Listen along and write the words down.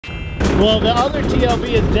Well, the other TLB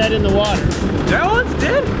is dead in the water. That one's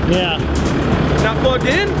dead? Yeah. Not plugged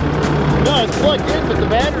in? No, it's plugged in, but the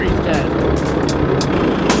battery's dead.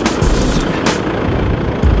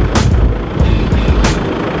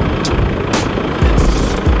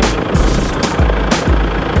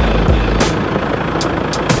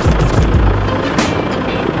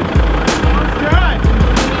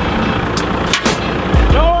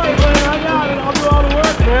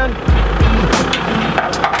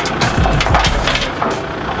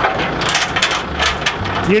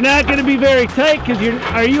 You're not going to be very tight because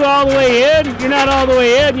are you all the way in? You're not all the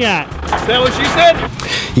way in yet. Is that what she said?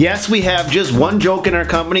 Yes, we have just one joke in our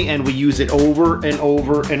company and we use it over and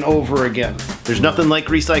over and over again. There's nothing like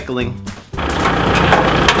recycling.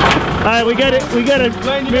 Alright, we got to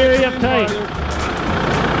very up tight.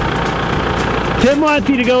 Tim wants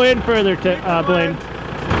you to go in further, Blaine.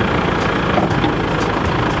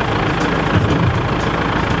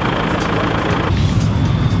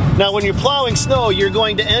 Now when you're plowing snow, you're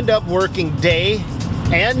going to end up working day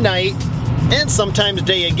and night and sometimes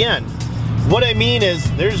day again. What I mean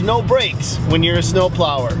is there's no breaks when you're a snow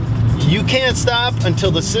plower. You can't stop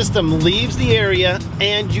until the system leaves the area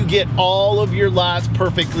and you get all of your lots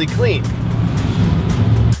perfectly clean.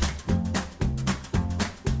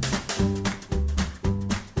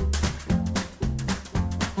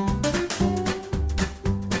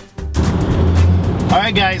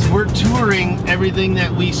 Alright guys, we're touring everything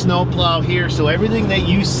that we snow plow here, so everything that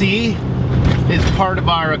you see is part of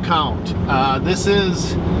our account. This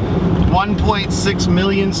is 1.6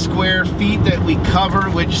 million square feet that we cover,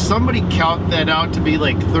 which somebody count that out to be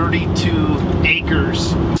like 32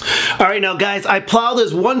 acres. Alright now guys, I plow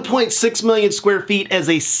this 1.6 million square feet as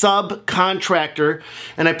a subcontractor,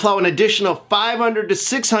 and I plow an additional 500 to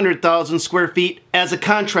 600,000 square feet as a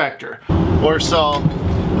contractor or so.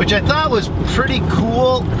 Which I thought was pretty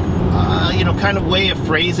cool, you know, kind of way of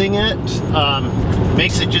phrasing it.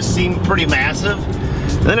 Makes it just seem pretty massive.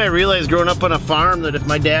 Then I realized growing up on a farm that if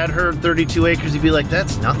my dad heard 32 acres, he'd be like,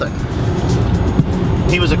 that's nothing.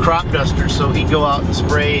 He was a crop duster, so he'd go out and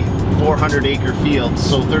spray 400 acre fields,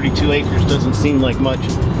 so 32 acres doesn't seem like much.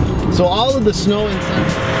 So all of the snow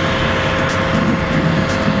inside.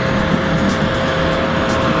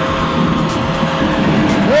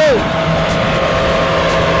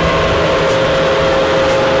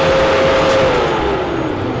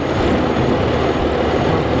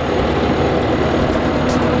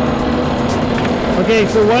 Okay,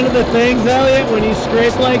 so one of the things, Elliot, when you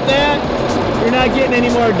scrape like that, you're not getting any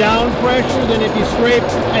more down pressure than if you scrape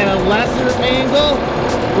at a lesser angle.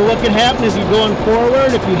 But what can happen is you're going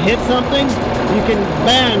forward, if you hit something, you can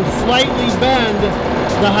slightly bend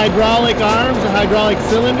the hydraulic arms, the hydraulic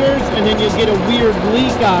cylinders, and then you'll get a weird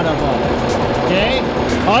leak out of them. Okay?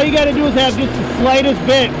 All you got to do is have just the slightest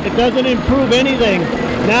bit. It doesn't improve anything.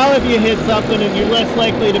 Now if you hit something, you're less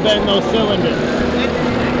likely to bend those cylinders.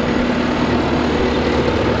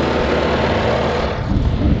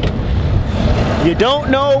 You don't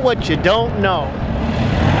know what you don't know.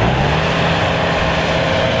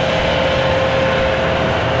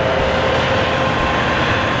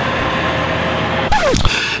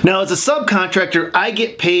 Now as a subcontractor, I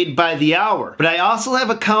get paid by the hour, but I also have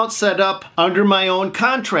accounts set up under my own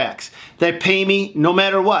contracts that pay me no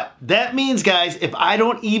matter what. That means, guys, if I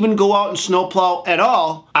don't even go out and snowplow at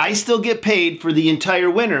all, I still get paid for the entire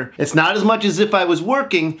winter. It's not as much as if I was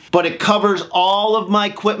working, but it covers all of my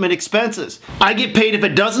equipment expenses. I get paid if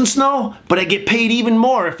it doesn't snow, but I get paid even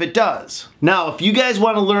more if it does. Now, if you guys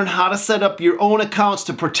want to learn how to set up your own accounts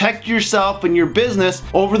to protect yourself and your business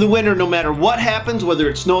over the winter, no matter what happens, whether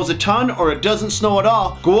it snows a ton or it doesn't snow at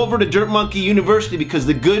all, go over to Dirt Monkey University, because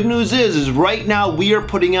the good news is right now we are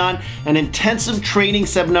putting on an intensive training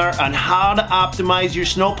seminar on how to optimize your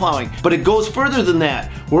snow plowing. But it goes further than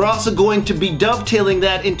that. We're also going to be dovetailing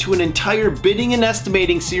that into an entire bidding and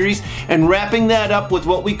estimating series and wrapping that up with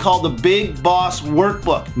what we call the Big Boss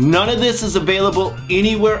Workbook. None of this is available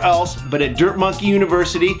anywhere else but at Dirt Monkey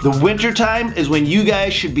University. The winter time is when you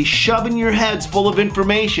guys should be shoving your heads full of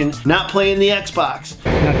information, not playing the Xbox.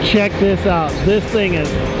 Now check this out. This thing is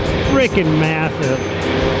freaking massive.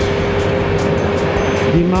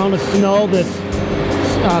 The amount of snow this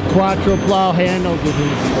quattro plow handles is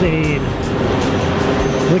insane.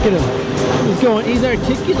 Look at him. He's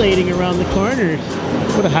articulating around the corners.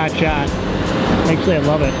 What a hot shot. Actually, I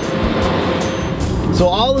love it. So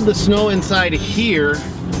all of the snow inside of here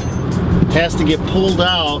has to get pulled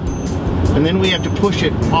out, and then we have to push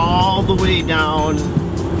it all the way down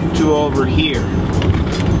to over here.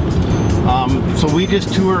 So we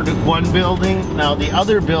just toured one building. Now the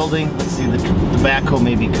other building, let's see, the backhoe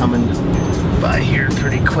may be coming. by here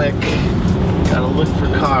pretty quick. Gotta look for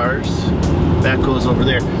cars. That goes over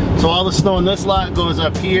there. So all the snow in this lot goes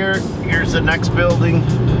up here. Here's the next building.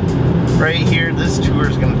 Right here. This tour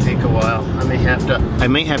is gonna take a while. I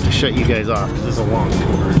may have to shut you guys off because this is a long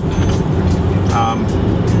tour.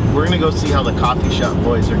 We're gonna go see how the coffee shop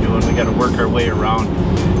boys are doing. We gotta work our way around.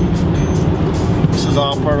 This is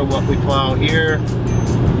all part of what we plow here.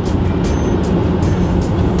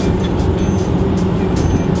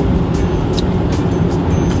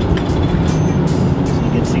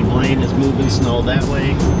 Is moving snow that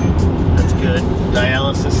way. That's good.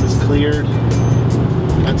 Dialysis is cleared.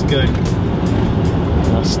 That's good.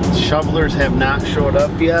 Shovelers have not showed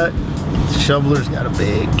up yet. Shovelers got a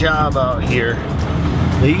big job out here.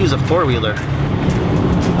 They use a four-wheeler.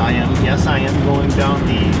 Yes, I am going down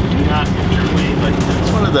the do not enter way, but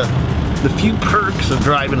that's one of the few perks of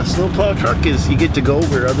driving a snowplow truck is you get to go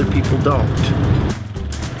where other people don't.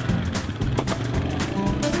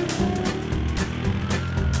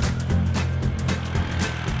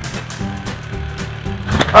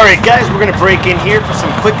 Alright guys, we're going to break in here for some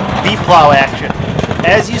quick V-plow action.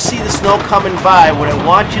 As you see the snow coming by, what I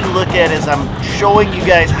want you to look at is I'm showing you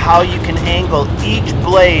guys how you can angle each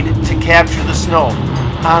blade to capture the snow.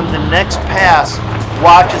 On the next pass,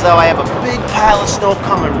 watch as how I have a big pile of snow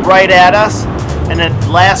coming right at us, and then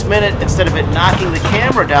last minute, instead of it knocking the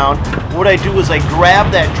camera down, what I do is I grab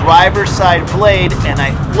that driver's side blade and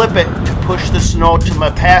I flip it to push the snow to my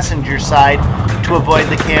passenger side to avoid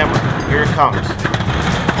the camera. Here it comes.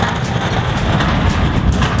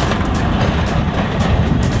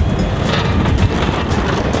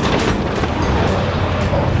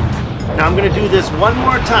 Now I'm going to do this one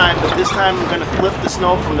more time, but this time I'm going to flip the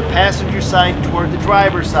snow from the passenger side toward the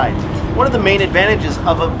driver's side. One of the main advantages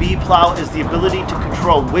of a V-plow is the ability to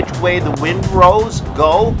control which way the windrows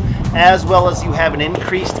go, as well as you have an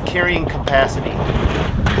increased carrying capacity.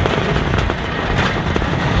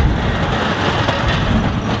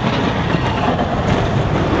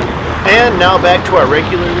 And now back to our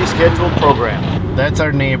regularly scheduled program. That's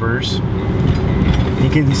our neighbors. You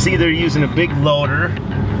can see they're using a big loader.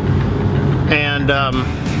 And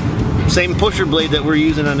same pusher blade that we're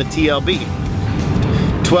using on the TLB.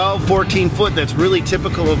 12, 14 foot, that's really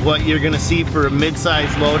typical of what you're gonna see for a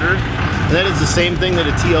mid-size loader. And that is the same thing that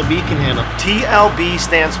a TLB can handle. TLB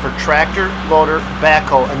stands for tractor loader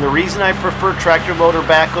backhoe, and the reason I prefer tractor loader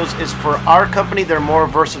backhoes is for our company they're more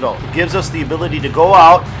versatile. It gives us the ability to go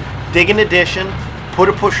out, dig an addition, put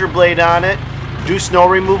a pusher blade on it, do snow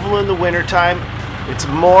removal in the wintertime. It's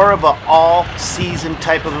more of an all-season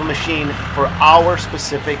type of a machine for our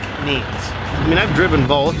specific needs. I mean, I've driven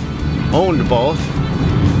both, owned both,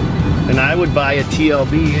 and I would buy a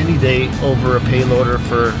TLB any day over a payloader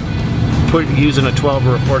for using a 12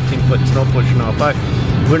 or a 14 foot snow pusher. Now,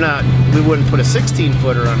 if we wouldn't put a 16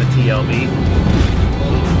 footer on a TLB.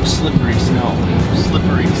 Slippery snow,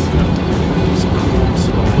 slippery snow. It's cold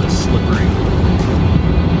snow, it's slippery.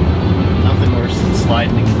 Nothing worse than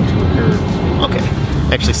sliding into a curb.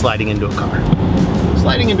 Okay, actually sliding into a car.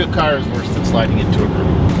 Sliding into a car is worse than sliding into a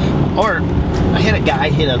curb. Or, I had a guy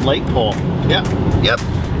hit a light pole. Yep.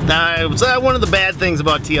 One of the bad things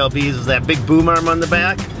about TLBs is that big boom arm on the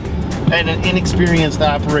back. And an inexperienced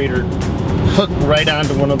operator hooked right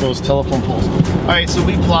onto one of those telephone poles. Alright, so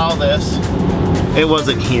we plow this. It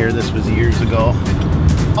wasn't here, this was years ago.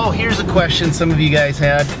 Oh, here's a question some of you guys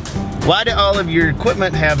had. Why do all of your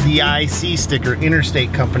equipment have the IC sticker,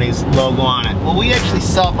 Interstate Company's logo on it? Well, we actually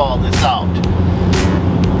sub all this out,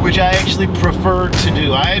 which I actually prefer to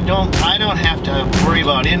do. I don't have to worry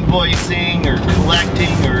about invoicing or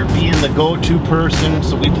collecting or being the go-to person.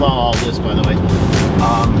 So we plow all this, by the way.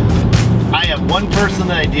 I have one person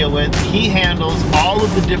that I deal with. He handles all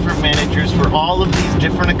of the different managers for all of these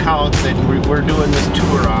different accounts that we're doing this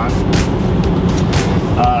tour on.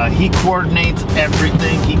 He coordinates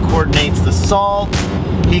everything. He coordinates the salt.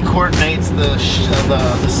 He coordinates the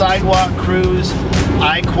sidewalk crews.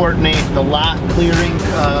 I coordinate the lot clearing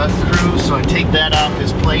crew, so I take that off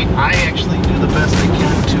his plate. I actually do the best I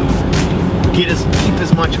can to keep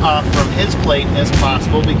as much off from his plate as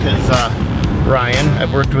possible because Ryan,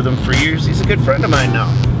 I've worked with him for years. He's a good friend of mine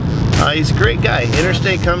now. He's a great guy.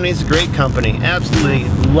 Interstate Company's a great company. Absolutely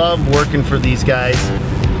love working for these guys.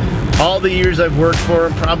 All the years I've worked for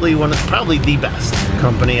them, probably the best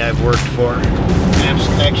company I've worked for.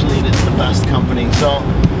 Actually, it is the best company. So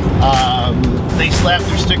they slap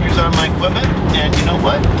their stickers on my equipment, and you know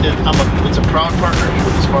what? It's a proud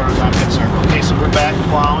partnership as far as I'm concerned. Okay, so we're back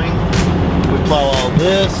plowing. We plow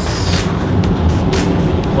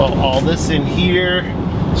all this in here.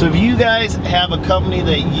 So if you guys have a company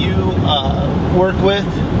that you work with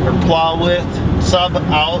or plow with, sub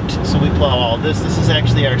out. So we plow all this. This is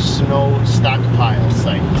actually our snow stockpile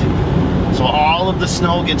site. So all of the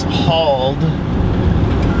snow gets hauled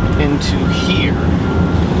into here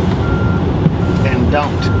and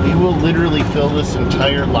dumped. We will literally fill this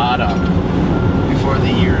entire lot up before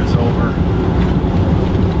the year is over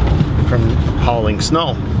from hauling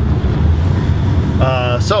snow.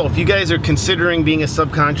 So if you guys are considering being a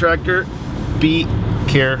subcontractor, be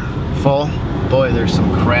careful. Boy, there's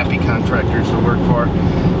some crappy contractors to work for.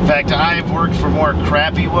 In fact, I've worked for more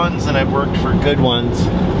crappy ones than I've worked for good ones.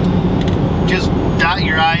 Just dot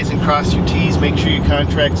your I's and cross your T's. Make sure your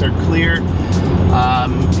contracts are clear.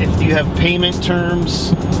 If you have payment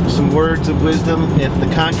terms, some words of wisdom. If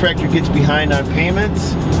the contractor gets behind on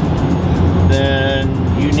payments, then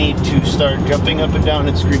you need to start jumping up and down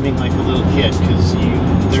and screaming like a little kid, because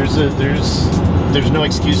there's no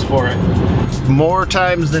excuse for it. More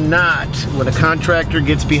times than not, when a contractor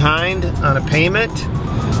gets behind on a payment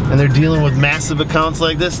and they're dealing with massive accounts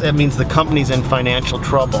like this, that means the company's in financial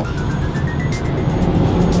trouble.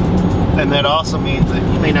 And that also means that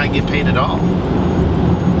you may not get paid at all.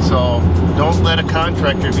 So don't let a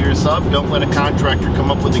contractor, if you're a sub, don't let a contractor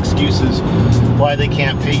come up with excuses why they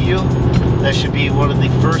can't pay you. That should be one of the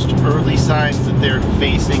first early signs that they're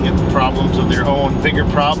facing problems of their own, bigger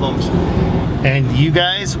problems. And you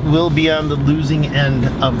guys will be on the losing end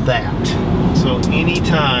of that. So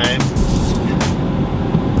anytime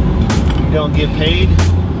you don't get paid,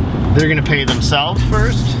 they're gonna pay themselves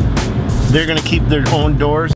first. They're gonna keep their own doors